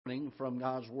Morning from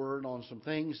God's Word on some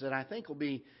things that I think will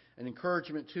be an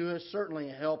encouragement to us, certainly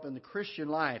a help in the Christian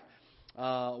life.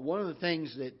 One of the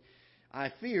things that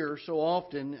I fear so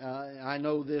often, I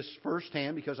know this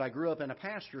firsthand because I grew up in a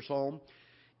pastor's home,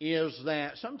 is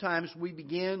that sometimes we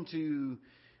begin to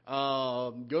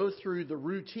go through the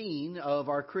routine of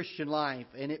our Christian life,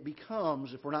 and it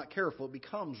becomes, if we're not careful, it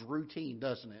becomes routine,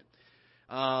 doesn't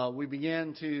it? We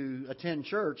begin to attend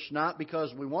church not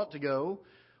because we want to go,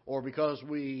 or because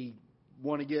we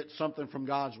want to get something from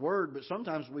God's Word, but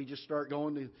sometimes we just start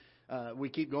going to, we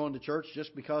keep going to church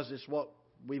just because it's what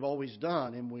we've always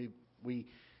done, and we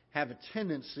have a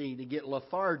tendency to get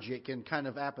lethargic and kind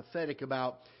of apathetic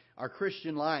about our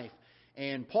Christian life.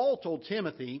 And Paul told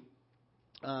Timothy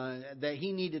that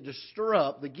he needed to stir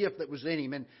up the gift that was in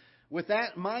him. And with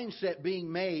that mindset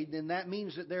being made, then that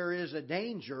means that there is a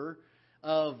danger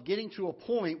of getting to a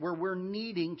point where we're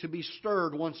needing to be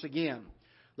stirred once again.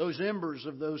 Those embers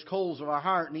of those coals of our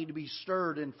heart need to be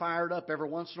stirred and fired up every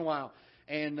once in a while.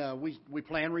 And we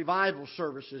plan revival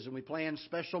services and we plan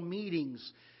special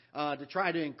meetings to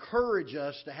try to encourage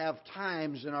us to have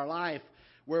times in our life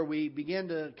where we begin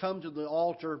to come to the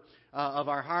altar of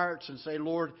our hearts and say,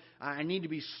 Lord, I need to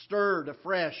be stirred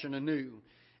afresh and anew.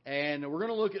 And we're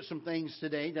going to look at some things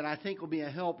today that I think will be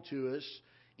a help to us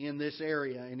in this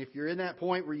area. And if you're in that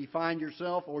point where you find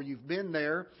yourself or you've been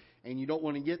there, and you don't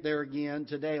want to get there again,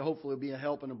 today hopefully will be a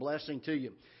help and a blessing to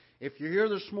you. If you're here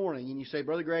this morning and you say,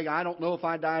 Brother Greg, I don't know if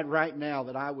I died right now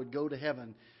that I would go to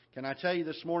heaven, can I tell you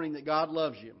this morning that God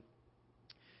loves you?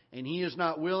 And He is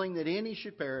not willing that any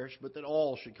should perish, but that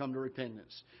all should come to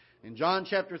repentance. In John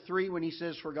chapter 3, when He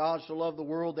says, For God so loved the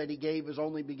world that He gave His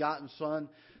only begotten Son,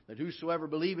 that whosoever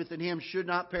believeth in Him should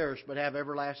not perish, but have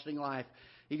everlasting life.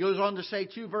 He goes on to say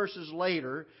 2 verses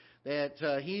later,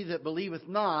 that he that believeth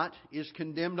not is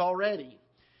condemned already.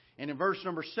 And in verse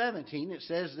number 17, it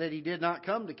says that He did not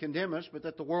come to condemn us, but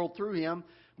that the world through Him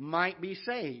might be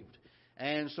saved.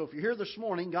 And so if you're here this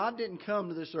morning, God didn't come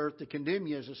to this earth to condemn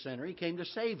you as a sinner. He came to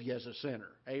save you as a sinner.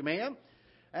 Amen?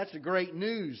 That's the great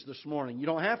news this morning. You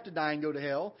don't have to die and go to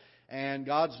hell, and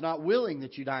God's not willing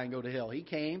that you die and go to hell. He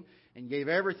came and gave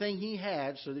everything He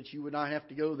had so that you would not have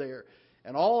to go there.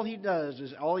 And all He does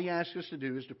is, all He asks us to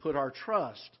do is to put our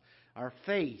trust, our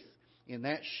faith in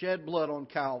that shed blood on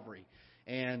Calvary,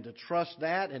 and to trust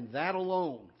that and that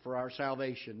alone for our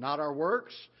salvation. Not our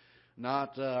works,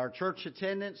 not our church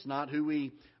attendance, not who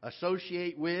we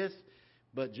associate with,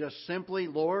 but just simply,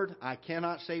 Lord, I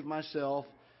cannot save myself.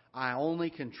 I only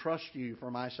can trust You for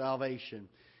my salvation.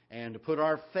 And to put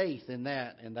our faith in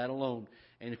that and that alone.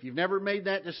 And if you've never made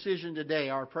that decision today,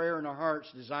 our prayer and our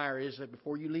heart's desire is that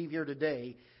before you leave here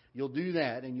today, you'll do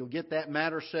that and you'll get that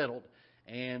matter settled.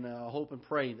 And hope and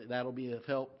pray that that'll be of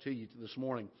help to you this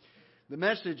morning. The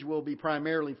message will be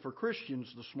primarily for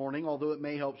Christians this morning, although it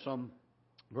may help some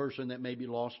person that may be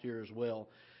lost here as well.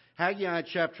 Haggai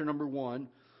chapter number 1.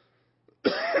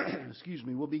 Excuse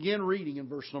me. We'll begin reading in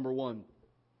verse number 1.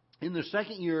 In the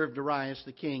 2nd year of Darius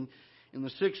the king, in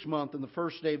the 6th month, and the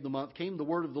 1st day of the month, came the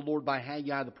word of the Lord by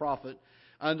Haggai the prophet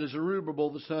unto Zerubbabel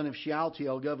the son of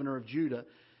Shealtiel, governor of Judah,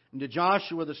 and to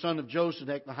Joshua the son of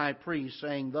Josedech the high priest,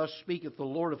 saying, Thus speaketh the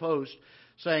Lord of hosts,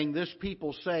 saying, This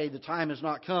people say, The time has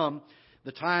not come,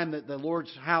 the time that the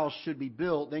Lord's house should be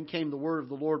built. Then came the word of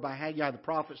the Lord by Haggai the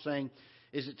prophet, saying,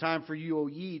 Is it time for you, O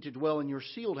ye, to dwell in your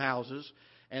sealed houses,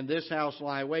 and this house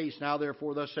lie waste? Now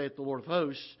therefore, thus saith the Lord of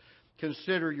hosts,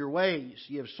 Consider your ways.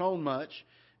 Ye have sown much,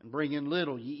 and bring in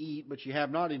little. Ye eat, but ye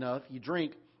have not enough. Ye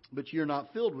drink, but ye are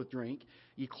not filled with drink.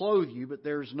 Ye clothe you, but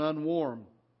there is none warm.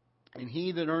 And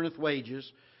he that earneth wages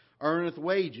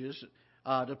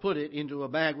to put it into a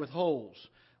bag with holes.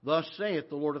 Thus saith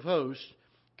the Lord of hosts,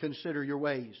 Consider your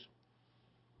ways.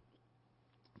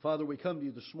 Father, we come to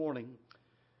You this morning.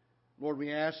 Lord,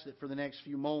 we ask that for the next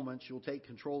few moments You'll take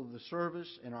control of the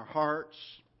service in our hearts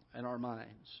and our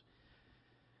minds.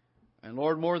 And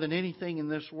Lord, more than anything in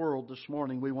this world this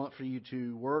morning, we want for You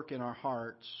to work in our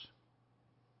hearts.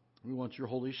 We want Your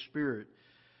Holy Spirit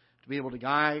to be able to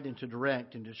guide and to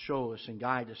direct and to show us and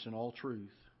guide us in all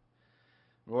truth.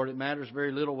 Lord, it matters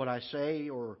very little what I say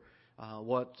or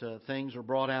what things are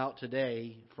brought out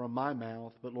today from my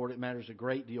mouth, but Lord, it matters a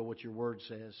great deal what Your Word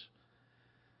says.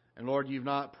 And Lord, You've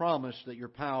not promised that Your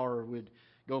power would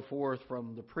go forth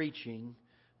from the preaching,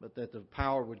 but that the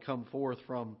power would come forth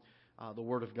from the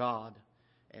Word of God.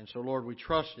 And so, Lord, we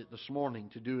trust it this morning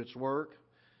to do its work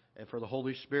and for the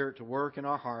Holy Spirit to work in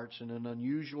our hearts in an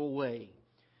unusual way.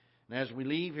 And as we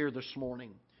leave here this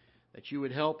morning, that You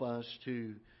would help us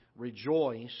to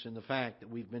rejoice in the fact that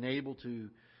we've been able to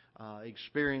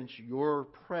experience Your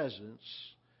presence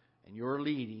and Your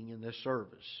leading in this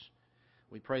service.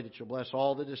 We pray that You'll bless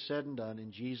all that is said and done.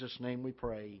 In Jesus' name we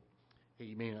pray.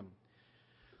 Amen.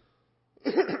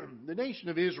 The nation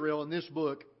of Israel in this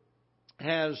book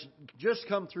has just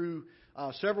come through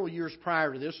several years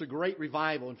prior to this, a great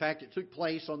revival. In fact, it took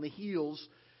place on the heels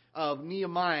of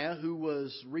Nehemiah, who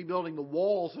was rebuilding the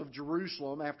walls of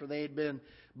Jerusalem after they had been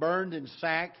burned and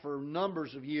sacked for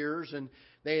numbers of years. And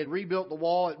they had rebuilt the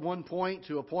wall at one point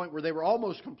to a point where they were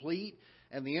almost complete.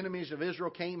 And the enemies of Israel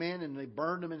came in and they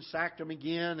burned them and sacked them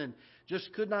again and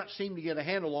just could not seem to get a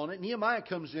handle on it. Nehemiah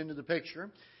comes into the picture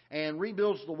and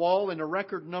rebuilds the wall in a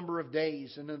record number of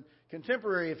days. And a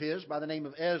contemporary of his by the name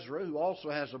of Ezra, who also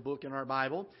has a book in our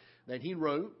Bible that he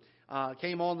wrote,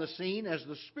 came on the scene as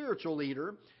the spiritual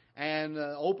leader and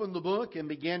opened the book and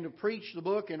began to preach the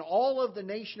book. And all of the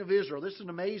nation of Israel, this is an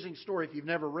amazing story if you've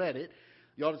never read it.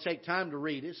 You ought to take time to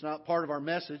read it. It's not part of our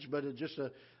message, but it's just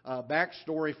a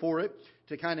backstory for it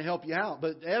to kind of help you out.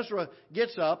 But Ezra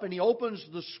gets up and he opens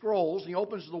the scrolls. He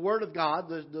opens the Word of God,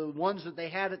 the ones that they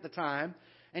had at the time.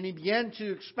 And he began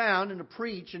to expound and to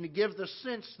preach and to give the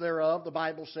sense thereof, the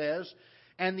Bible says.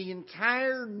 And the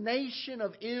entire nation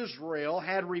of Israel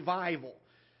had revival.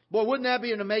 Boy, wouldn't that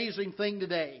be an amazing thing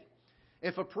today?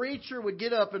 If a preacher would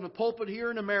get up in the pulpit here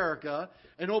in America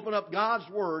and open up God's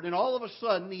Word, and all of a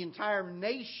sudden the entire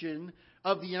nation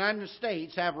of the United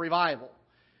States have revival.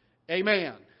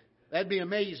 Amen. That'd be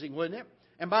amazing, wouldn't it?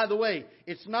 And by the way,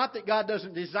 it's not that God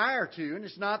doesn't desire to, and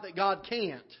it's not that God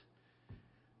can't.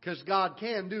 Because God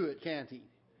can do it, can't He?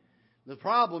 The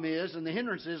problem is, and the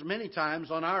hindrance is many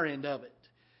times on our end of it.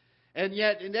 And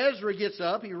yet, and Ezra gets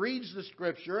up, he reads the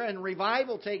Scripture, and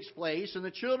revival takes place. And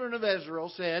the children of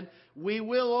Israel said, "We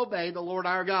will obey the Lord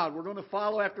our God. We're going to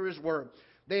follow after His Word."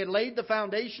 They had laid the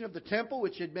foundation of the temple,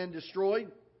 which had been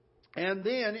destroyed. And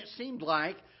then it seemed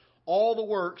like all the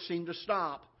work seemed to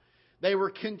stop. They were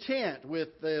content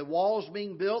with the walls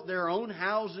being built. Their own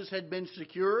houses had been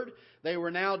secured. They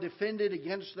were now defended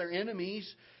against their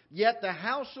enemies. Yet the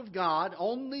house of God,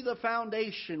 only the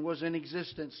foundation was in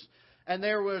existence. And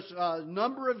there was a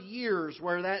number of years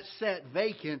where that sat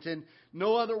vacant and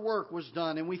no other work was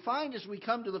done. And we find as we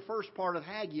come to the first part of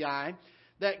Haggai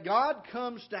that God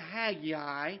comes to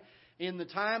Haggai in the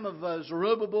time of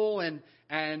Zerubbabel and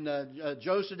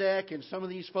Josedek and some of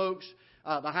these folks,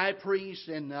 the high priest.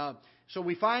 And so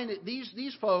we find that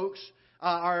these folks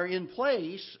are in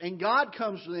place, and God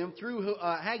comes to them through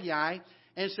Haggai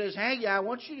and says, "Haggai, I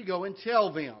want you to go and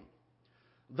tell them,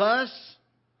 thus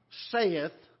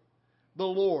saith the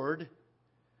Lord,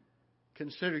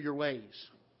 consider your ways."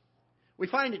 We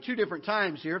find it two different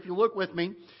times here. If you look with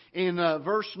me in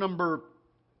verse number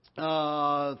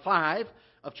 5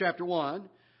 of chapter 1,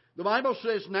 the Bible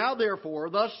says, "Now therefore,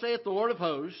 thus saith the Lord of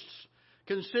hosts,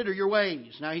 consider your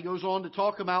ways." Now he goes on to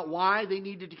talk about why they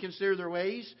needed to consider their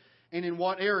ways and in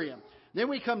what area. Then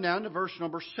we come down to verse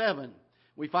number 7.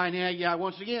 We find Haggai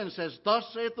once again says, "Thus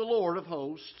saith the Lord of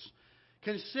hosts,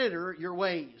 consider your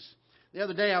ways." The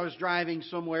other day I was driving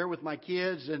somewhere with my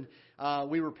kids, and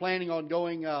we were planning on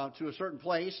going to a certain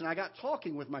place, and I got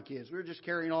talking with my kids. We were just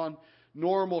carrying on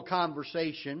normal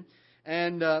conversation.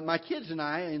 And my kids and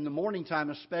I, in the morning time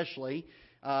especially,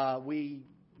 we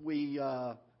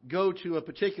go to a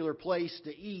particular place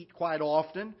to eat quite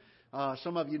often.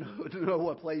 Some of you know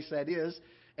what place that is.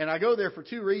 And I go there for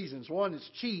two reasons. One, it's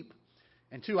cheap.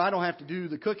 And two, I don't have to do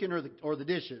the cooking or the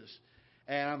dishes.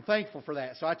 And I'm thankful for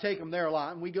that. So I take them there a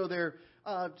lot. And we go there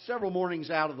several mornings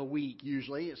out of the week,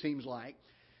 usually, it seems like.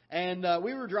 And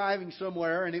we were driving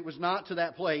somewhere, and it was not to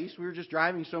that place. We were just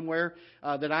driving somewhere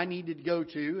that I needed to go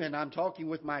to. And I'm talking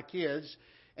with my kids.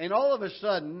 And all of a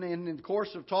sudden, in the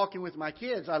course of talking with my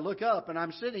kids, I look up, and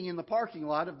I'm sitting in the parking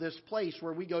lot of this place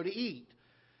where we go to eat.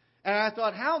 And I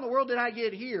thought, how in the world did I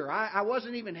get here? I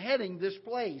wasn't even heading this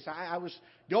place. I was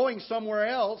going somewhere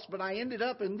else, but I ended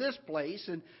up in this place.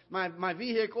 And my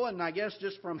vehicle, and I guess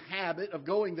just from habit of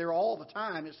going there all the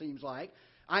time, it seems like,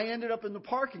 I ended up in the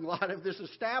parking lot of this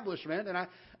establishment. And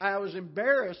I was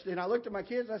embarrassed, and I looked at my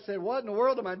kids and I said, what in the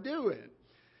world am I doing?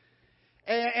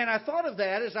 And I thought of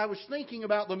that as I was thinking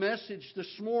about the message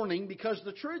this morning, because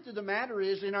the truth of the matter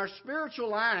is, in our spiritual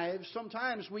lives,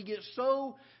 sometimes we get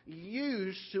so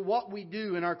used to what we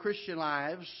do in our Christian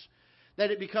lives that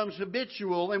it becomes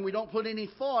habitual and we don't put any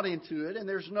thought into it, and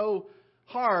there's no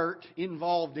heart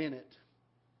involved in it.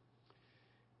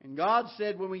 And God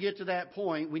said when we get to that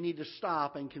point, we need to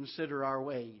stop and consider our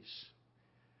ways.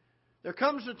 There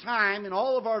comes a time in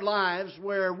all of our lives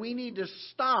where we need to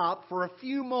stop for a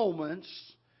few moments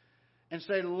and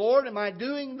say, Lord, am I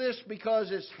doing this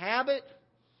because it's habit?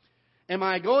 Am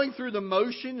I going through the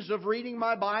motions of reading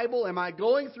my Bible? Am I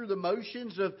going through the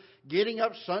motions of getting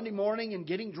up Sunday morning and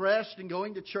getting dressed and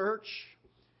going to church?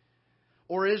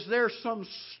 Or is there some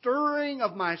stirring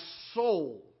of my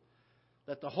soul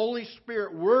that the Holy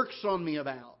Spirit works on me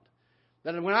about?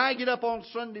 That when I get up on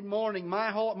Sunday morning, my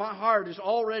heart is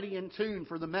already in tune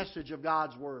for the message of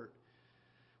God's Word.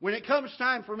 When it comes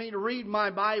time for me to read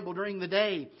my Bible during the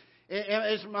day,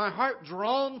 is my heart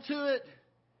drawn to it?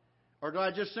 Or do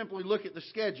I just simply look at the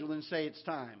schedule and say it's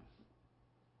time?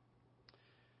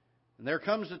 And there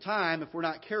comes a time, if we're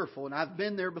not careful, and I've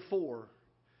been there before,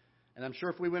 and I'm sure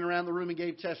if we went around the room and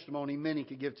gave testimony, many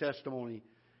could give testimony,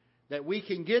 that we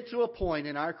can get to a point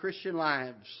in our Christian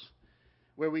lives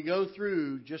where we go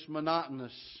through just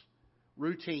monotonous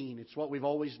routine. It's what we've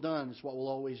always done. It's what we'll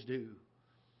always do.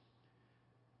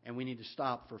 And we need to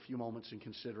stop for a few moments and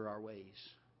consider our ways.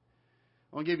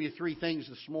 I want to give you 3 things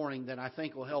this morning that I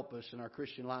think will help us in our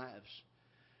Christian lives.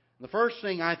 The first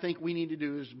thing I think we need to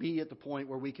do is be at the point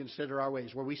where we consider our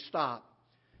ways, where we stop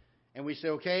and we say,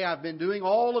 okay, I've been doing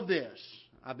all of this.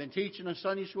 I've been teaching a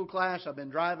Sunday school class. I've been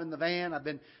driving the van. I've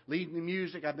been leading the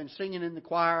music. I've been singing in the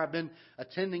choir. I've been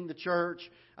attending the church.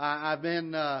 I've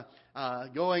been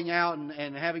going out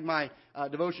and having my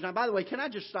devotion. Now, by the way, can I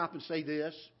just stop and say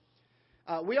this?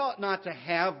 We ought not to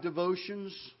have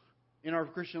devotions in our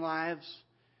Christian lives.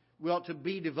 We ought to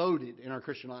be devoted in our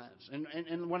Christian lives.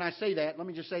 And when I say that, let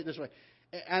me just say it this way.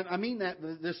 I mean that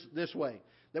this way.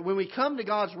 That when we come to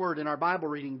God's Word in our Bible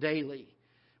reading daily,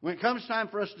 when it comes time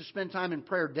for us to spend time in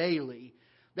prayer daily,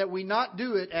 that we not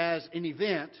do it as an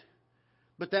event,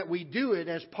 but that we do it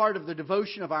as part of the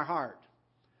devotion of our heart.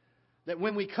 That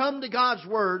when we come to God's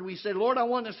Word, we say, Lord, I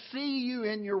want to see You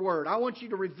in Your Word. I want You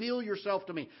to reveal Yourself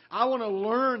to me. I want to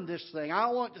learn this thing. I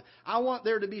want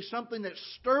there to be something that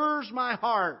stirs my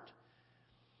heart.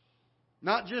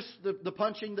 Not just the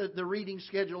punching the reading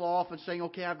schedule off and saying,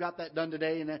 okay, I've got that done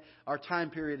today and our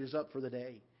time period is up for the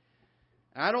day.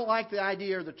 And I don't like the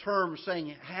idea or the term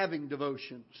saying having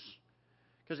devotions,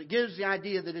 because it gives the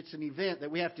idea that it's an event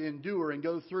that we have to endure and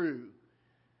go through.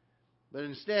 But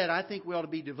instead, I think we ought to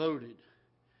be devoted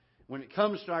when it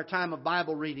comes to our time of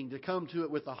Bible reading, to come to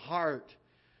it with a heart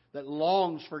that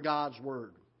longs for God's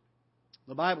Word.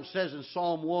 The Bible says in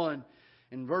Psalm 1,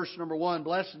 in verse number 1,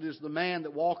 Blessed is the man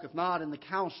that walketh not in the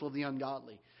counsel of the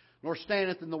ungodly, nor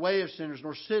standeth in the way of sinners,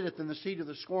 nor sitteth in the seat of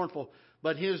the scornful,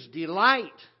 but his delight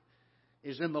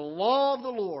is in the law of the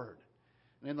Lord.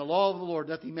 And in the law of the Lord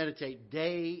doth he meditate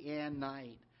day and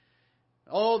night.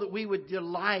 Oh, that we would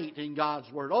delight in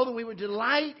God's Word. Oh, that we would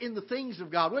delight in the things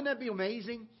of God. Wouldn't that be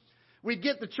amazing? We'd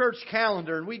get the church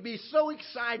calendar and we'd be so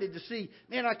excited to see,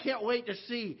 man, I can't wait to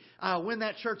see when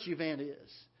that church event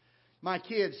is. My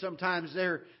kids, sometimes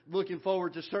they're looking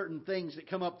forward to certain things that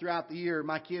come up throughout the year.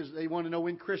 My kids, they want to know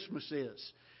when Christmas is.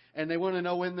 And they want to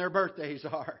know when their birthdays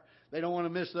are. They don't want to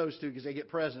miss those two because they get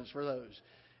presents for those.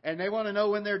 And they want to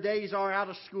know when their days are out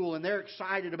of school. And they're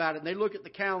excited about it. And they look at the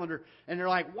calendar and they're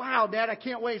like, wow, Dad, I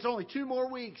can't wait. It's only 2 more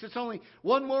weeks. It's only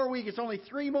 1 more week. It's only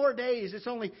 3 more days. It's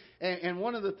only... And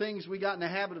one of the things we got in the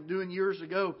habit of doing years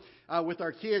ago with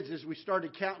our kids is we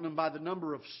started counting them by the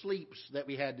number of sleeps that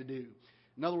we had to do.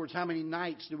 In other words, how many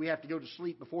nights do we have to go to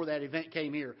sleep before that event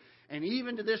came here? And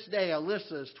even to this day,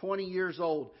 Alyssa is 20 years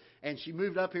old, and she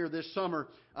moved up here this summer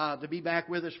to be back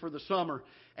with us for the summer.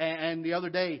 And the other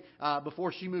day,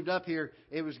 before she moved up here,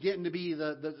 it was getting to be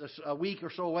a week or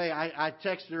so away. I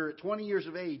texted her at 20 years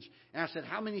of age, and I said,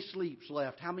 how many sleeps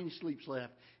left? How many sleeps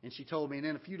left? And she told me. And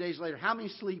then a few days later, how many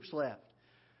sleeps left?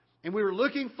 And we were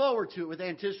looking forward to it with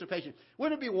anticipation.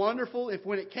 Wouldn't it be wonderful if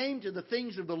when it came to the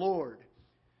things of the Lord,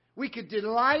 we could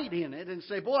delight in it and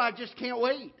say, boy, I just can't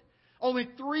wait. Only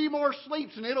 3 more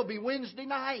sleeps and it'll be Wednesday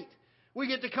night. We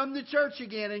get to come to church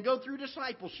again and go through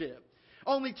discipleship.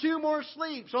 Only 2 more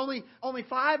sleeps. Only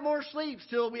 5 more sleeps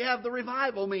till we have the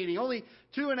revival meeting. Only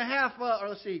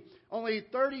 2.5, only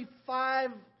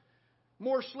 35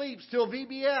 more sleeps till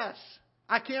VBS.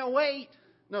 I can't wait.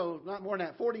 No, not more than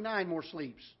that. 49 more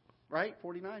sleeps. Right?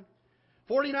 49?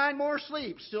 49 more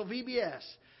sleeps till VBS.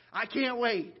 I can't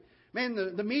wait. Man,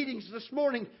 the meetings this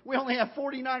morning, we only have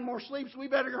 49 more sleeps. We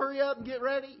better hurry up and get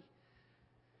ready.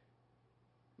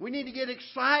 We need to get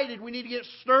excited. We need to get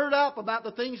stirred up about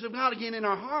the things of God again in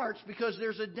our hearts, because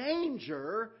there's a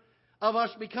danger of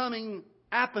us becoming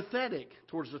apathetic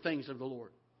towards the things of the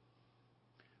Lord.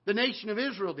 The nation of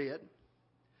Israel did.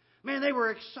 Man, they were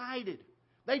excited.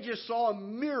 They just saw a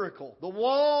miracle. The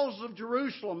walls of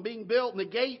Jerusalem being built and the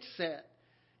gates set.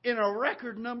 In a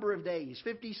record number of days,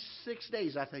 56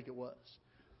 days I think it was.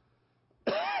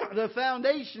 The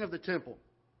foundation of the temple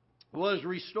was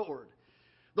restored.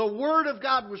 The Word of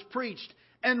God was preached,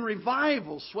 and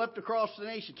revival swept across the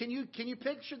nation. Can you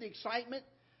picture the excitement?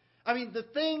 I mean, the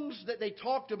things that they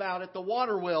talked about at the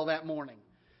water well that morning.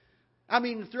 I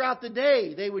mean, throughout the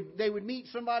day, they would meet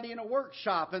somebody in a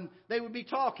workshop and they would be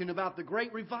talking about the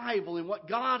great revival and what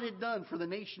God had done for the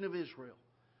nation of Israel.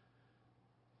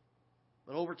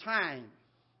 But over time,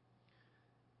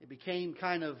 it became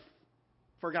kind of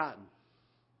forgotten.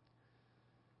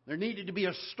 There needed to be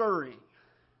a stirring.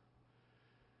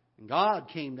 And God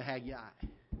came to Haggai.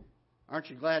 Aren't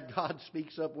you glad God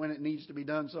speaks up when it needs to be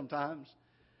done sometimes?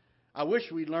 I wish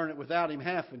we'd learn it without Him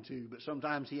having to, but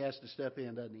sometimes He has to step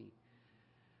in, doesn't He?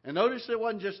 And notice it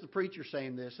wasn't just the preacher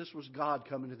saying this. This was God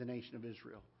coming to the nation of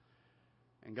Israel.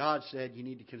 And God said, you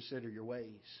need to consider your ways.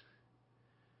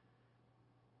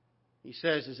 He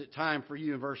says, is it time for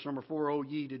you, in verse number 4, O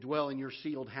ye to dwell in your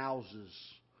sealed houses,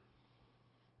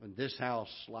 when this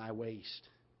house lie waste?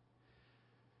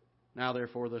 Now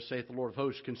therefore, thus saith the Lord of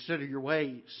hosts, consider your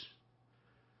ways.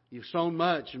 You've sown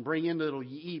much, and bring in little.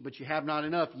 Ye eat, but you have not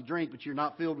enough. You drink, but you're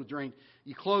not filled with drink.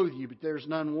 You clothe you, but there's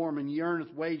none warm. And ye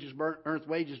earneth wages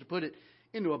to put it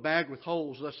into a bag with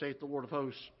holes. Thus saith the Lord of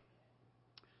hosts.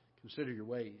 Consider your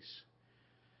ways.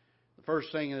 The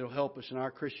first thing that will help us in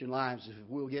our Christian lives is if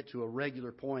we'll get to a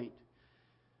regular point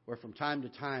where from time to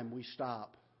time we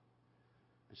stop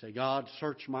and say, God,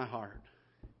 search my heart.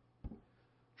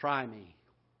 Try me.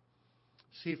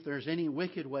 See if there's any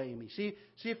wicked way in me. See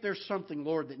if there's something,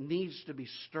 Lord, that needs to be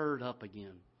stirred up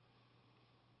again.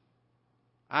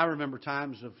 I remember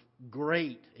times of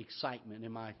great excitement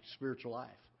in my spiritual life.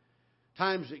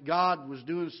 Times that God was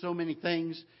doing so many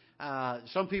things.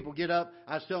 Some people get up.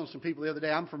 I was telling some people the other day,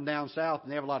 I'm from down south,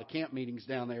 and they have a lot of camp meetings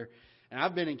down there. And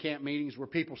I've been in camp meetings where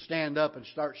people stand up and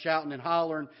start shouting and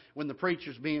hollering when the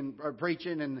preacher's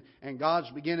preaching and God's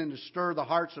beginning to stir the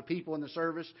hearts of people in the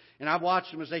service. And I've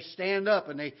watched them as they stand up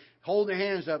and they hold their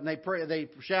hands up and they pray, they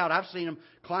shout. I've seen them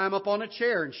climb up on a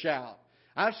chair and shout.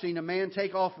 I've seen a man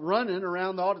take off running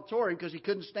around the auditorium because he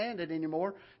couldn't stand it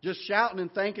anymore, just shouting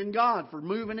and thanking God for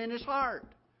moving in his heart.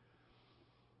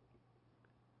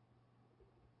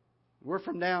 We're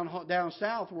from down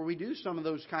south where we do some of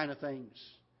those kind of things.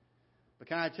 But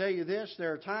can I tell you this?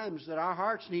 There are times that our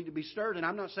hearts need to be stirred. And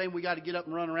I'm not saying we got to get up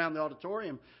and run around the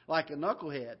auditorium like a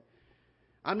knucklehead.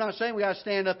 I'm not saying we got to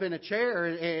stand up in a chair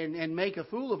and make a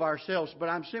fool of ourselves. But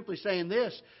I'm simply saying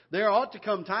this. There ought to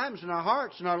come times in our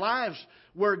hearts and our lives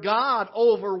where God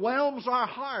overwhelms our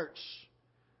hearts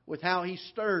with how He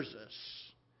stirs us.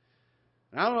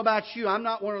 And I don't know about you. I'm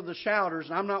not one of the shouters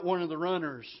and I'm not one of the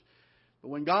runners. But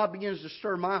when God begins to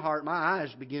stir my heart, my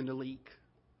eyes begin to leak.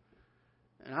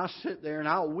 And I'll sit there and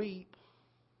I'll weep.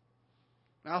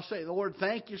 And I'll say, Lord,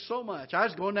 thank you so much. I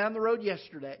was going down the road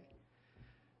yesterday.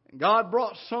 And God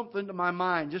brought something to my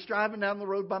mind. Just driving down the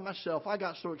road by myself. I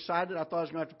got so excited I thought I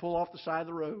was going to have to pull off the side of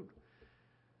the road.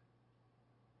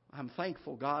 I'm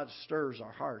thankful God stirs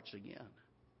our hearts again.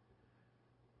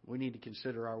 We need to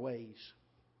consider our ways.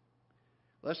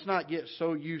 Let's not get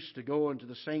so used to going to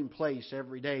the same place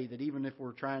every day that even if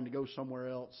we're trying to go somewhere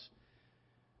else,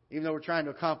 even though we're trying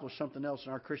to accomplish something else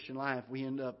in our Christian life, we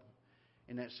end up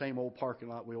in that same old parking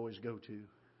lot we always go to.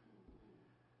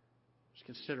 Let's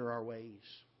consider our ways.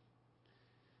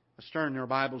 Let's turn in our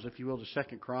Bibles, if you will, to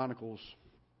 2 Chronicles.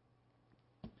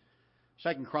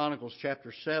 2 Chronicles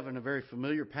chapter 7, a very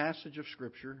familiar passage of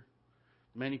Scripture.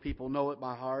 Many people know it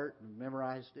by heart and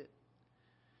memorized it.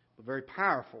 But very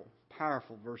powerful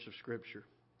verse of Scripture.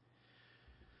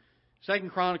 2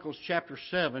 Chronicles chapter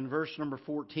 7, verse number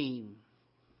 14.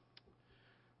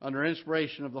 Under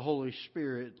inspiration of the Holy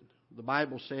Spirit, the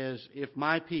Bible says, if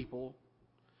my people,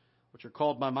 which are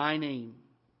called by my name,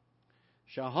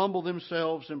 shall humble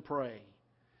themselves and pray,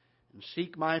 and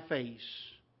seek my face,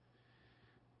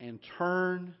 and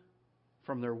turn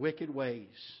from their wicked ways,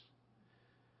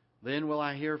 then will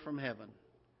I hear from heaven,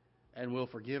 and will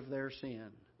forgive their sin,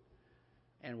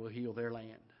 and will heal their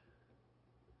land.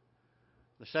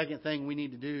 The second thing we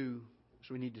need to do is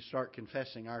we need to start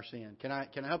confessing our sin. Can I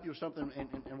help you with something?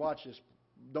 And watch this.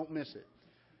 Don't miss it.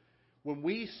 When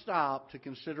we stop to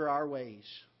consider our ways,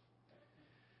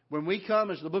 when we come,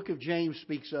 as the book of James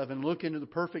speaks of, and look into the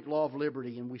perfect law of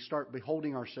liberty, and we start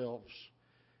beholding ourselves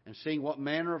and seeing what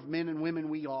manner of men and women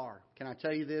we are, can I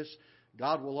tell you this?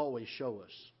 God will always show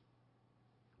us.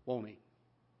 Won't He?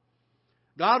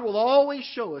 God will always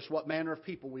show us what manner of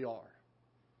people we are.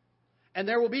 And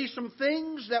there will be some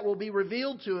things that will be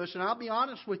revealed to us. And I'll be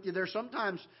honest with you, there's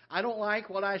sometimes I don't like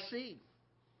what I see.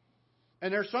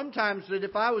 And there's sometimes that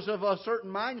if I was of a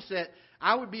certain mindset,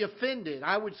 I would be offended.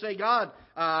 I would say, God,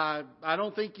 I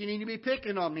don't think you need to be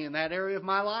picking on me in that area of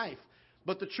my life.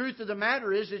 But the truth of the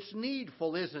matter is, it's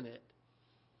needful, isn't it?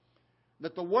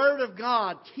 That the Word of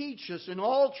God teach us in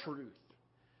all truth.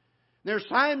 There's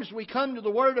times we come to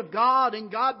the Word of God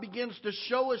and God begins to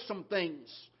show us some things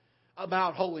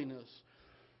about holiness.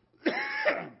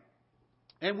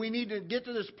 And we need to get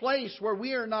to this place where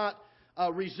we are not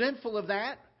resentful of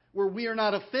that, where we are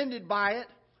not offended by it,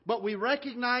 but we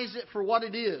recognize it for what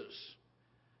it is.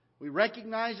 We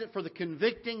recognize it for the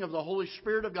convicting of the Holy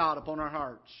Spirit of God upon our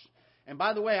hearts. And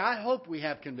by the way, I hope we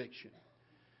have conviction.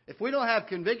 If we don't have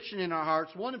conviction in our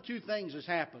hearts, one of two things has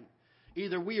happened.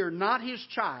 Either we are not His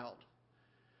child,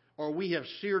 or we have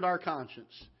seared our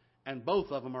conscience. And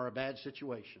both of them are a bad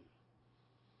situation.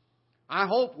 I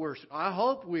hope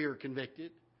we are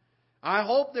convicted. I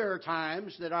hope there are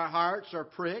times that our hearts are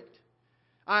pricked.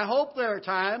 I hope there are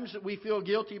times that we feel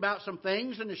guilty about some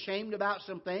things and ashamed about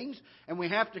some things, and we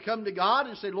have to come to God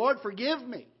and say, Lord, forgive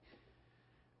me.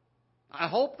 I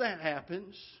hope that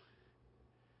happens.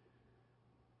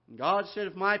 God said,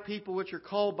 if my people which are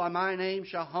called by my name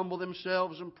shall humble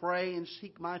themselves and pray and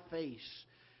seek my face.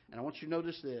 And I want you to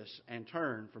notice this, and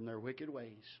turn from their wicked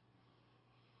ways.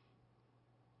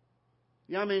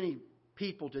 You know how many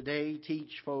people today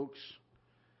teach folks,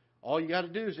 all you got to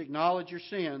do is acknowledge your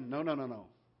sin? No.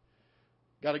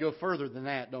 Got to go further than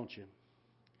that, don't you?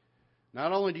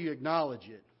 Not only do you acknowledge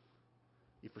it,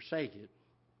 you forsake it.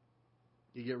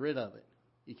 You get rid of it.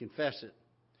 You confess it.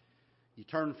 You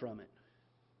turn from it.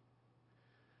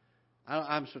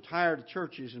 I'm so tired of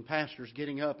churches and pastors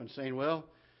getting up and saying, well,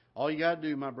 all you got to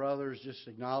do, my brother, is just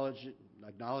acknowledge it.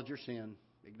 Acknowledge your sin.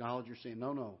 Acknowledge your sin.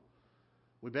 No.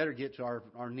 We better get to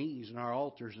our knees and our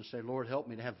altars and say, Lord, help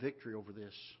me to have victory over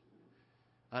this.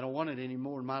 I don't want it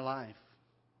anymore in my life.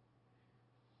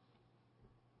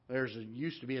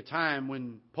 Used to be a time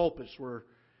when pulpits were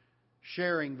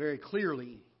sharing very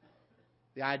clearly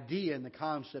the idea and the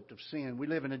concept of sin. We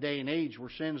live in a day and age where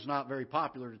sin's not very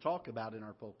popular to talk about in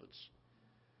our pulpits.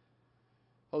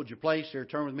 Hold your place here.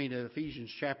 Turn with me to Ephesians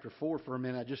chapter 4 for a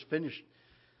minute. I just finished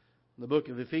the book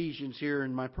of Ephesians here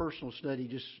in my personal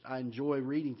study. I enjoy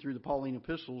reading through the Pauline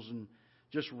epistles, and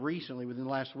just recently, within the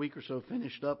last week or so,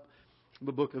 finished up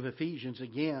the book of Ephesians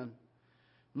again.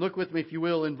 Look with me, if you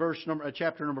will, in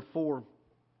chapter number 4.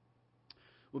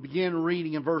 We'll begin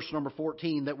reading in verse number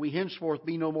 14. That we henceforth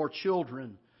be no more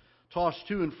children, tossed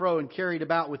to and fro and carried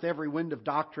about with every wind of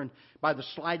doctrine by the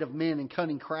sleight of men and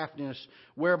cunning craftiness,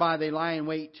 whereby they lie in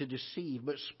wait to deceive.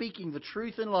 But speaking the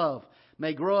truth in love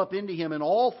may grow up into Him in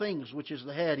all things, which is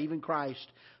the head, even Christ,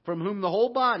 from whom the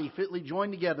whole body fitly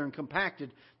joined together and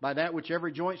compacted by that which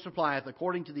every joint supplieth,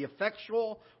 according to the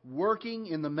effectual working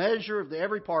in the measure of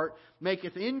every part,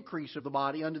 maketh increase of the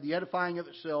body unto the edifying of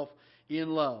itself in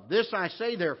love. This I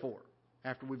say therefore,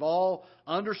 after we've all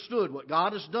understood what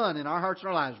God has done in our hearts and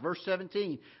our lives. Verse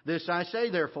 17, this I say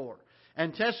therefore,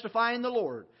 and testify in the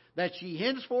Lord, that ye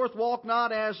henceforth walk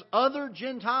not as other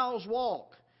Gentiles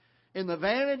walk, in the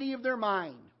vanity of their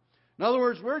mind. In other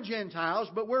words, we're Gentiles,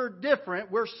 but we're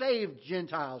different. We're saved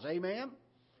Gentiles. Amen?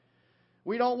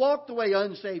 We don't walk the way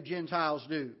unsaved Gentiles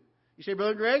do. You say,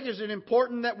 Brother Greg, is it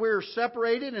important that we're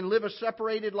separated and live a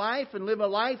separated life and live a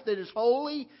life that is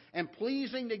holy and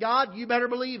pleasing to God? You better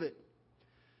believe it.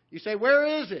 You say,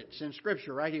 where is it? It's in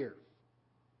Scripture right here.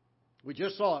 We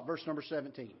just saw it, verse number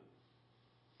 17.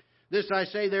 This I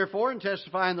say therefore, and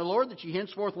testify in the Lord, that ye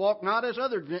henceforth walk not as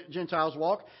other Gentiles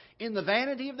walk, in the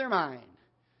vanity of their mind.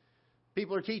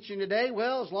 People are teaching today,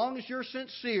 well, as long as you're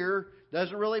sincere,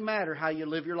 doesn't really matter how you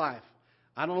live your life.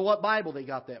 I don't know what Bible they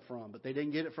got that from, but they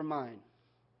didn't get it from mine.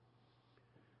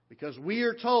 Because we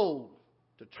are told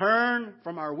to turn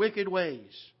from our wicked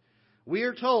ways. We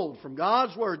are told from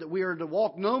God's Word that we are to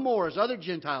walk no more as other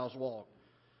Gentiles walk,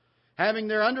 having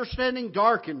their understanding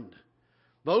darkened.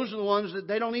 Those are the ones that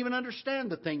they don't even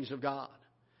understand the things of God.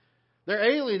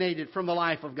 They're alienated from the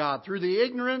life of God through the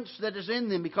ignorance that is in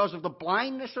them because of the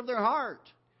blindness of their heart.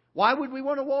 Why would we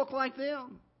want to walk like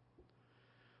them?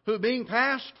 Who, being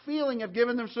past feeling, have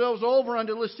given themselves over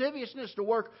unto lasciviousness, to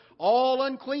work all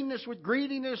uncleanness with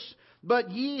greediness,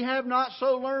 but ye have not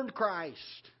so learned Christ.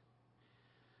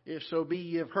 If so be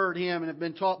ye have heard Him and have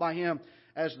been taught by Him,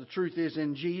 as the truth is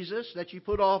in Jesus, that ye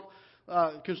put off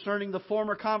concerning the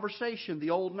former conversation,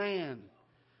 the old man,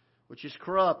 which is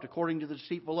corrupt according to the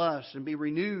deceitful lust, and be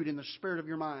renewed in the spirit of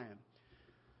your mind.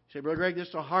 You say, Brother Greg, this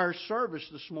is a harsh service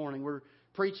this morning. We're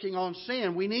preaching on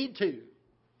sin. We need to.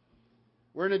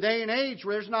 We're in a day and age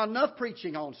where there's not enough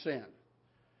preaching on sin.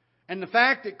 And the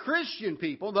fact that Christian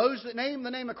people, those that name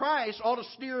the name of Christ, ought to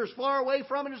steer as far away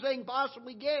from it as they can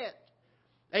possibly get.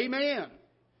 Amen.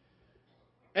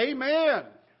 Amen.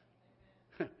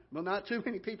 Well, not too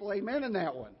many people amen in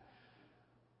that one.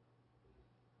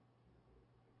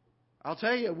 I'll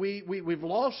tell you, we've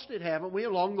lost it, haven't we,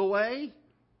 along the way?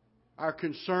 Our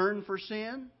concern for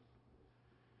sin.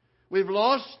 We've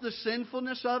lost the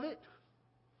sinfulness of it.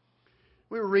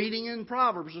 We were reading in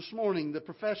Proverbs this morning. The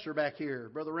professor back here,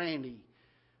 Brother Randy,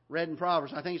 read in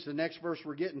Proverbs. I think it's the next verse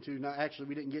we're getting to. Now, actually,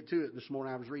 we didn't get to it this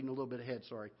morning. I was reading a little bit ahead.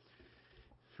 Sorry.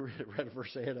 Read a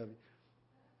verse ahead of you.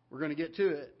 We're going to get to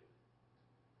it.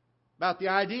 About the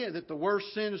idea that the worst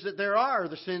sins that there are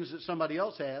the sins that somebody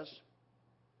else has.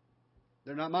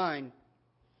 They're not mine.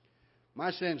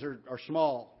 My sins are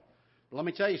small. But let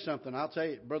me tell you something. I'll tell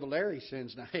you, Brother Larry's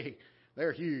sins, now, hey,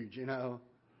 they're huge, you know.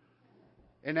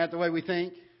 Isn't that the way we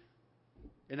think?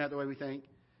 Isn't that the way we think?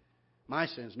 My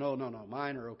sins, no.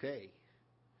 Mine are okay.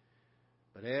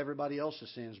 But everybody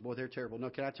else's sins, boy, they're terrible. No,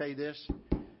 can I tell you this?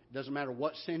 It doesn't matter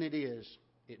what sin it is,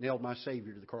 it nailed my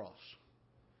Savior to the cross.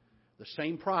 The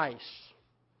same price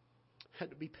had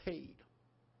to be paid.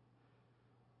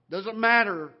 Doesn't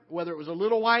matter whether it was a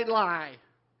little white lie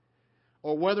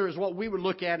or whether it's what we would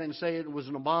look at and say it was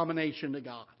an abomination to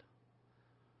God.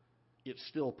 It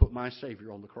still put my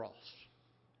Savior on the cross.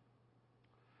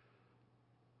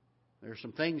 There are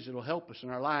some things that will help us in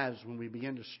our lives when we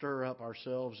begin to stir up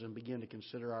ourselves and begin to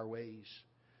consider our ways.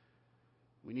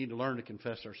 We need to learn to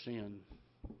confess our sin.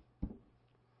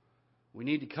 We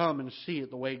need to come and see it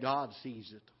the way God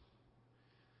sees it.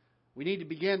 We need to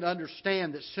begin to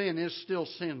understand that sin is still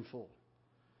sinful.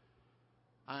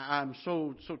 I'm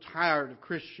so tired of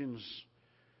Christians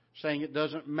saying it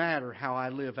doesn't matter how I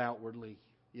live outwardly.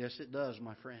 Yes, it does,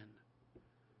 my friend.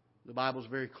 The Bible's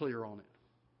very clear on it.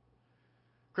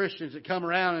 Christians that come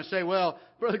around and say, well,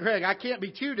 Brother Greg, I can't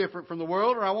be too different from the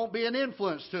world or I won't be an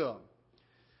influence to them.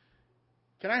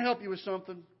 Can I help you with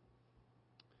something?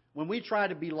 When we try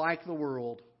to be like the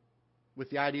world with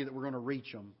the idea that we're going to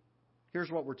reach them, here's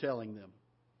what we're telling them.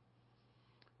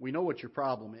 We know what your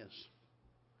problem is.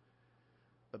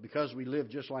 But because we live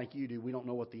just like you do, we don't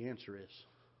know what the answer is.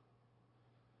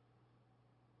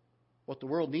 What the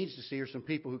world needs to see are some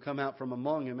people who come out from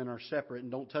among them and are separate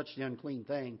and don't touch the unclean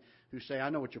thing, who say, I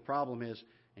know what your problem is,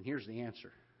 and here's the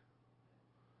answer.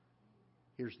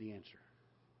 Here's the answer.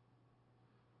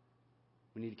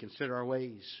 We need to consider our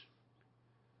ways.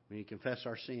 We need to confess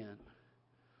our sin.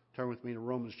 Turn with me to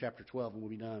Romans chapter 12 and we'll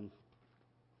be done.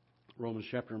 Romans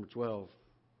chapter number 12.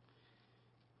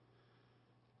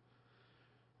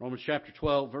 Romans chapter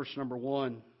 12, verse number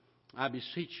 1. I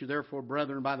beseech you, therefore,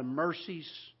 brethren, by the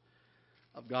mercies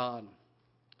of God.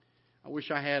 I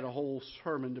wish I had a whole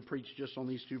sermon to preach just on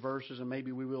these two verses, and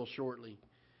maybe we will shortly.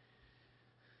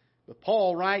 But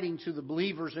Paul, writing to the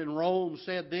believers in Rome,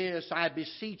 said this, I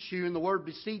beseech you, and the word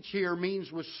beseech here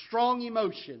means with strong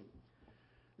emotion.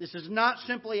 This is not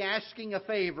simply asking a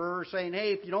favor or saying,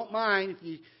 hey, if you don't mind, if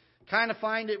you kind of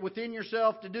find it within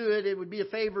yourself to do it, it would be a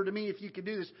favor to me if you could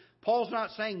do this. Paul's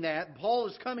not saying that. Paul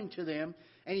is coming to them,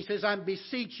 and he says, I'm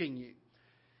beseeching you.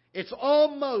 It's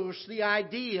almost the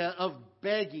idea of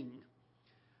begging,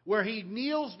 where he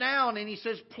kneels down and he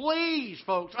says, please,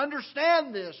 folks,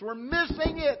 understand this. We're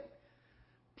missing it.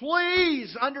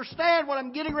 Please understand what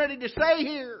I'm getting ready to say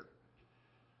here.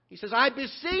 He says, I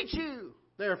beseech you,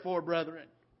 therefore, brethren,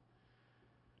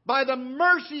 by the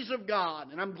mercies of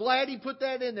God. And I'm glad he put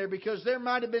that in there, because there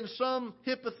might have been some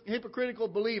hypocritical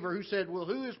believer who said, well,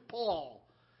 who is Paul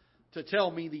to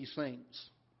tell me these things?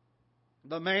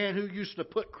 The man who used to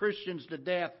put Christians to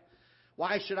death.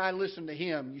 Why should I listen to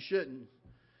him? You shouldn't.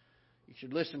 You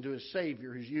should listen to his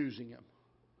Savior who's using him.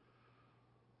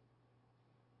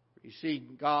 You see,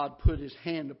 God put his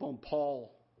hand upon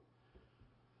Paul.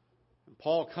 And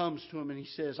Paul comes to him and he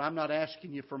says, I'm not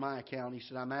asking you for my account. He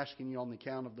said, I'm asking you on the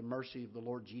account of the mercy of the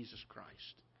Lord Jesus Christ.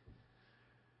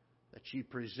 That you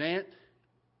present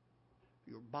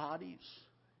your bodies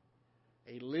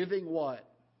a living what?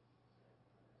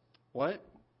 What?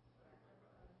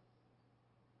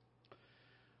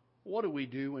 What do we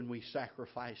do when we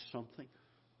sacrifice something?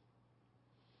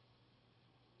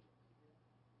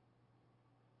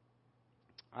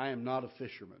 I am not a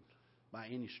fisherman by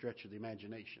any stretch of the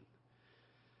imagination.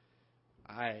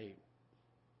 I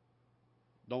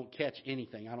don't catch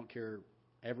anything. I don't care.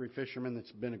 Every fisherman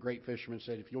that's been a great fisherman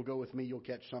said, if you'll go with me, you'll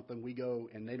catch something. We go,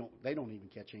 and they don't even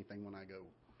catch anything when I go.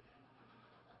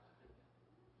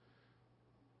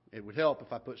 It would help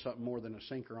if I put something more than a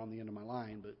sinker on the end of my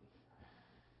line, but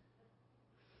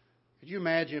could you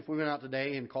imagine if we went out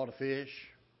today and caught a fish?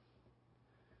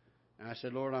 And I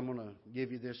said, Lord, I'm going to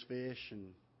give you this fish, and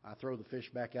I throw the fish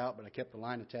back out, but I kept the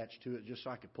line attached to it just so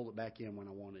I could pull it back in when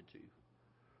I wanted to.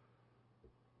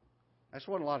 That's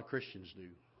what a lot of Christians do.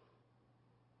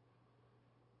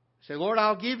 Say, Lord,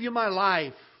 I'll give you my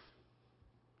life.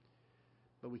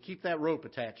 But we keep that rope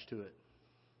attached to it.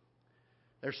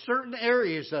 There's certain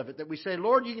areas of it that we say,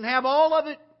 Lord, you can have all of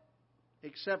it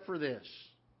except for this.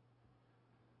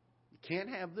 You can't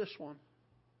have this one.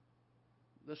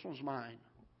 This one's mine.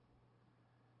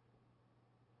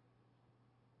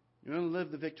 You want to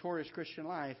live the victorious Christian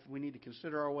life, we need to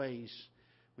consider our ways.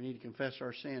 We need to confess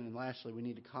our sin. And lastly, we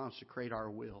need to consecrate our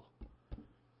will.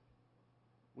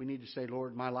 We need to say,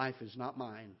 Lord, my life is not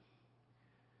mine.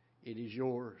 It is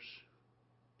yours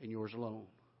and yours alone.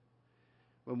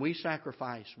 When we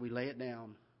sacrifice, we lay it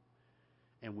down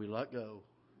and we let go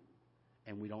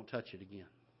and we don't touch it again.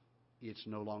 It's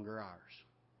no longer ours.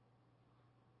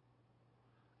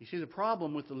 You see, the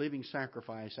problem with the living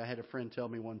sacrifice, I had a friend tell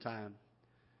me one time,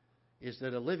 is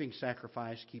that a living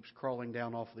sacrifice keeps crawling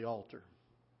down off the altar.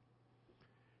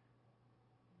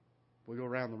 If we go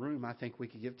around the room, I think we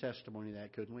could give testimony to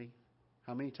that, couldn't we?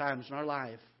 How many times in our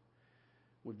life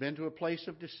we've been to a place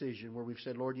of decision where we've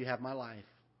said, Lord, you have my life.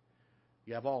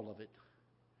 You have all of it.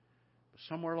 But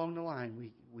somewhere along the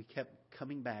line, we kept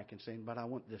coming back and saying, but I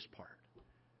want this part.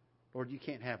 Lord, you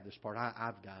can't have this part.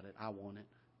 I've got it. I want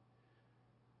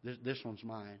it. This one's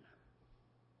mine.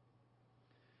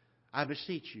 I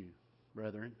beseech you,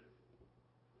 brethren,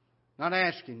 not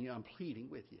asking you, I'm pleading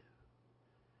with you.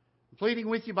 I'm pleading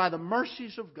with you by the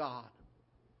mercies of God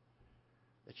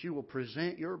that you will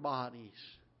present your bodies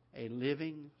a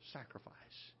living sacrifice.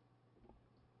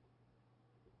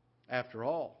 After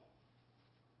all,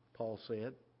 Paul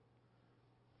said,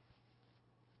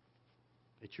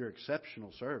 it's your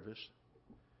exceptional service.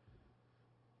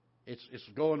 It's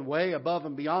going way above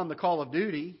and beyond the call of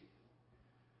duty.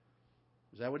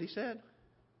 Is that what he said?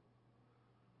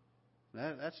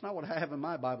 That's not what I have in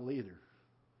my Bible either.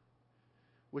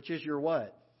 Which is your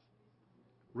what?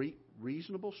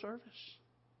 Reasonable service?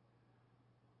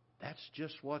 That's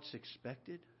just what's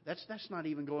expected? That's not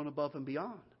even going above and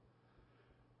beyond.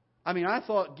 I mean, I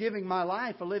thought giving my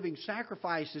life a living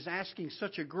sacrifice is asking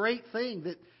such a great thing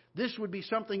that this would be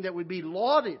something that would be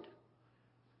lauded.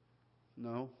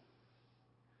 No.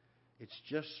 It's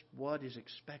just what is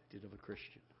expected of a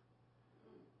Christian.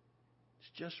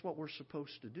 It's just what we're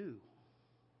supposed to do.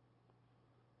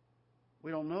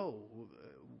 We don't know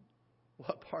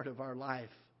what part of our life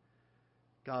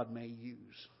God may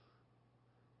use.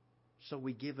 So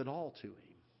we give it all to Him.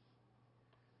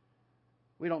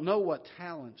 We don't know what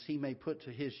talents He may put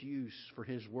to His use for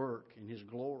His work and His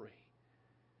glory.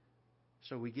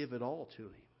 So we give it all to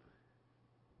Him.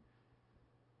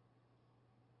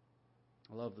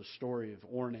 I love the story of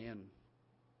Ornan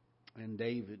and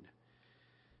David.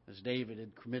 As David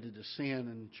had committed a sin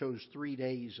and chose 3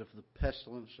 days of the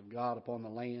pestilence of God upon the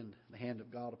land, the hand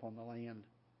of God upon the land.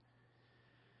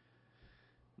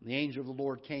 And the angel of the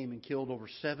Lord came and killed over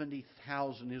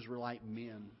 70,000 Israelite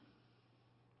men.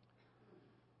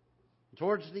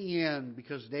 Towards the end,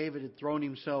 because David had thrown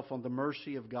himself on the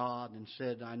mercy of God and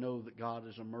said, I know that God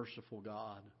is a merciful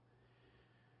God.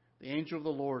 The angel of the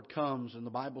Lord comes, and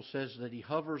the Bible says that he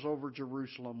hovers over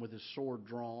Jerusalem with his sword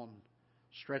drawn,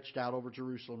 stretched out over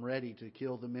Jerusalem, ready to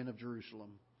kill the men of Jerusalem.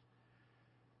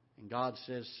 And God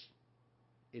says,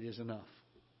 it is enough.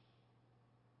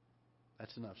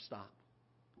 That's enough. Stop.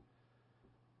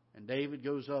 And David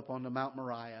goes up onto Mount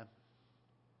Moriah,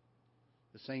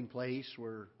 the same place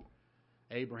where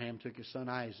Abraham took his son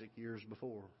Isaac years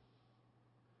before.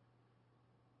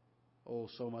 Oh,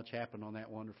 so much happened on that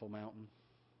wonderful mountain.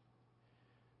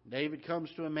 David comes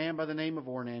to a man by the name of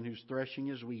Ornan who's threshing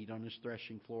his wheat on his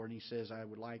threshing floor, and he says, I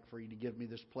would like for you to give me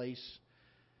this place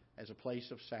as a place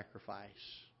of sacrifice.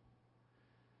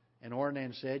 And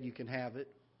Ornan said, you can have it.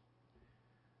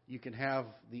 You can have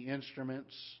the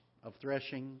instruments of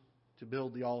threshing to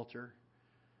build the altar.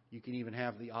 You can even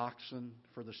have the oxen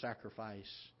for the sacrifice.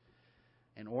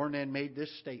 And Ornan made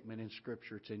this statement in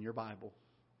Scripture. It's in your Bible.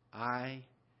 I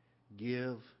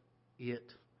give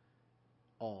it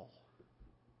all.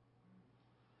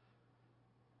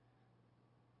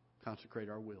 Consecrate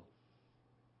our will.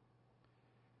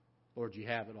 Lord, you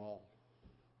have it all.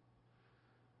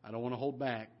 I don't want to hold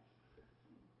back.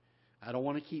 I don't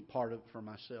want to keep part of it for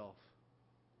myself.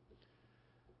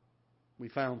 We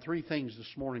found 3 things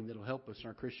this morning that will help us in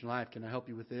our Christian life. Can I help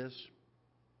you with this?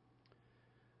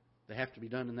 They have to be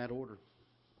done in that order.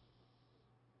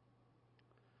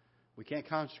 We can't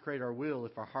consecrate our will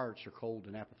if our hearts are cold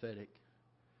and apathetic.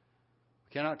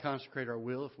 We cannot consecrate our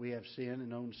will if we have sin and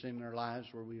known sin in our lives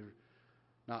where we are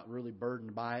not really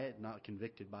burdened by it, not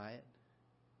convicted by it.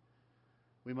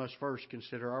 We must first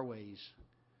consider our ways.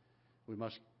 We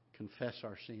must confess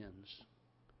our sins.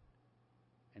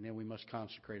 And then we must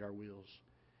consecrate our wills.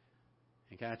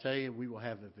 And can I tell you, we will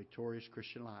have a victorious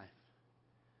Christian life.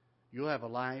 You'll have a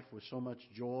life with so much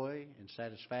joy and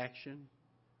satisfaction.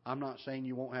 I'm not saying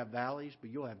you won't have valleys,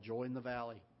 but you'll have joy in the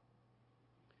valley.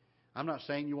 I'm not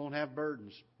saying you won't have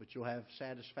burdens, but you'll have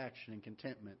satisfaction and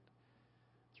contentment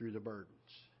through the burdens.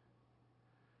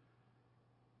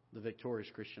 The victorious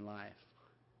Christian life.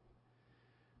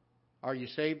 Are you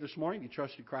saved this morning? Have you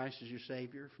trusted Christ as your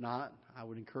Savior? If not, I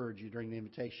would encourage you during the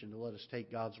invitation to let us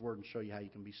take God's Word and show you how you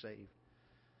can be saved.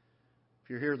 If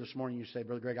you're here this morning, you say,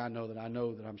 Brother Greg, I know that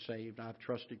I'm saved. I've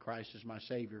trusted Christ as my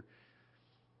Savior.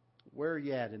 Where are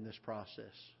you at in this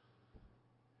process?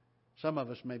 Some of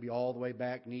us may be all the way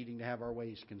back needing to have our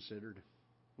ways considered.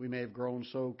 We may have grown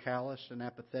so callous and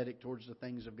apathetic towards the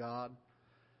things of God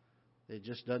that it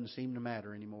just doesn't seem to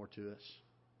matter anymore to us.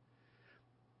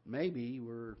 Maybe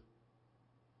we're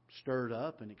stirred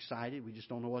up and excited. We just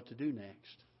don't know what to do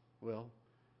next. Well,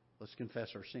 let's confess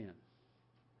our sin.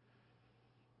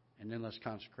 And then let's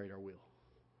consecrate our will.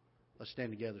 Let's stand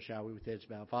together, shall we, with heads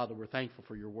bowed. Father, we're thankful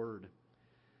for your word.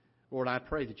 Lord, I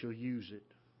pray that you'll use it.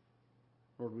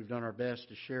 Lord, we've done our best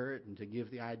to share it and to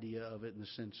give the idea of it and the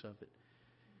sense of it.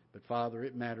 But Father,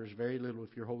 it matters very little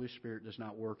if your Holy Spirit does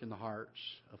not work in the hearts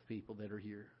of people that are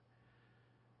here.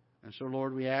 And so,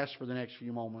 Lord, we ask for the next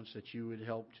few moments that you would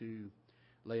help to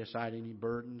lay aside any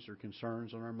burdens or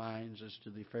concerns on our minds as to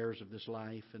the affairs of this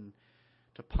life and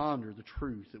to ponder the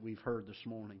truth that we've heard this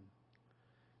morning,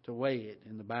 to weigh it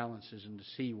in the balances and to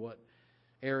see what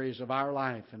areas of our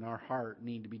life and our heart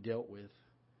need to be dealt with.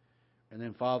 And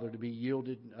then, Father, to be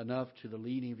yielded enough to the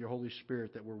leading of your Holy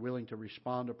Spirit that we're willing to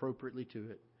respond appropriately to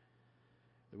it,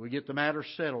 that we get the matter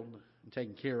settled and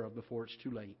taken care of before it's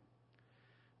too late.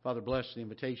 Father, bless the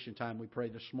invitation time we pray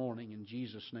this morning. In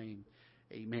Jesus' name,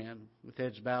 amen. With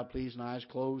heads bowed, please, and eyes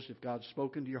closed. If God's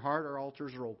spoken to your heart, our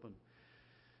altars are open.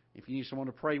 If you need someone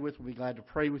to pray with, we'll be glad to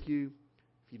pray with you.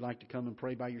 If you'd like to come and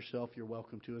pray by yourself, you're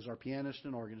welcome to as our pianist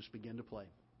and organist begin to play.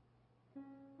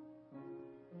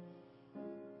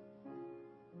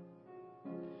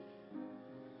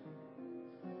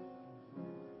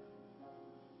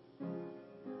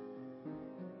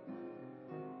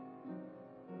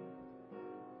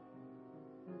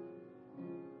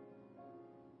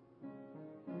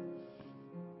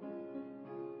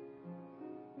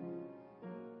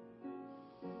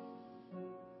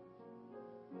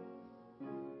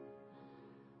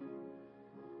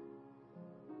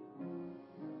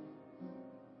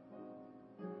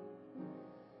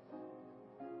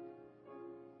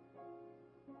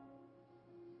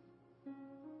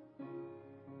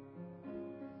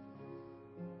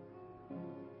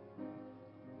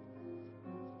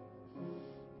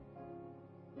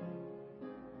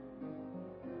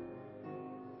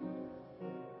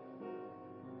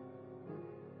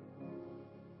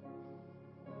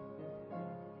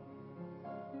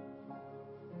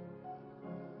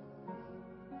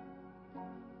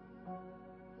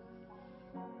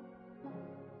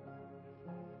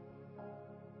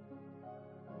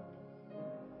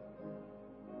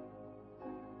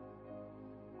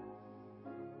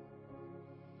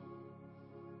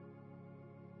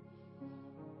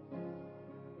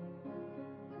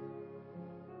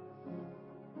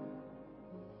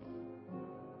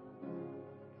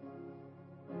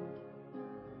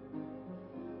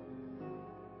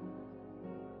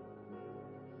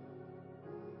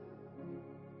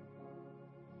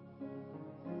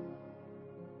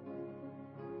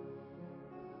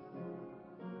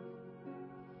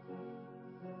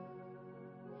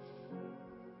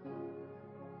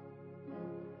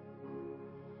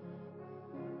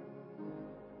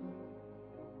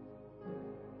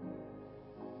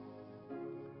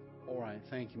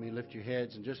 Thank you. You may lift your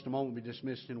heads. In just a moment, we'll be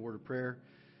dismissed in a word of prayer.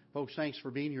 Folks, thanks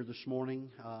for being here this morning.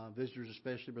 Visitors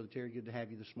especially, Brother Terry, good to have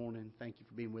you this morning. Thank you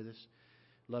for being with us.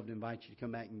 Love to invite you to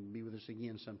come back and be with us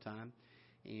again sometime.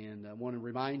 And I want to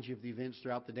remind you of the events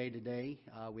throughout the day today.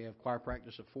 We have choir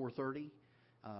practice at 4:30.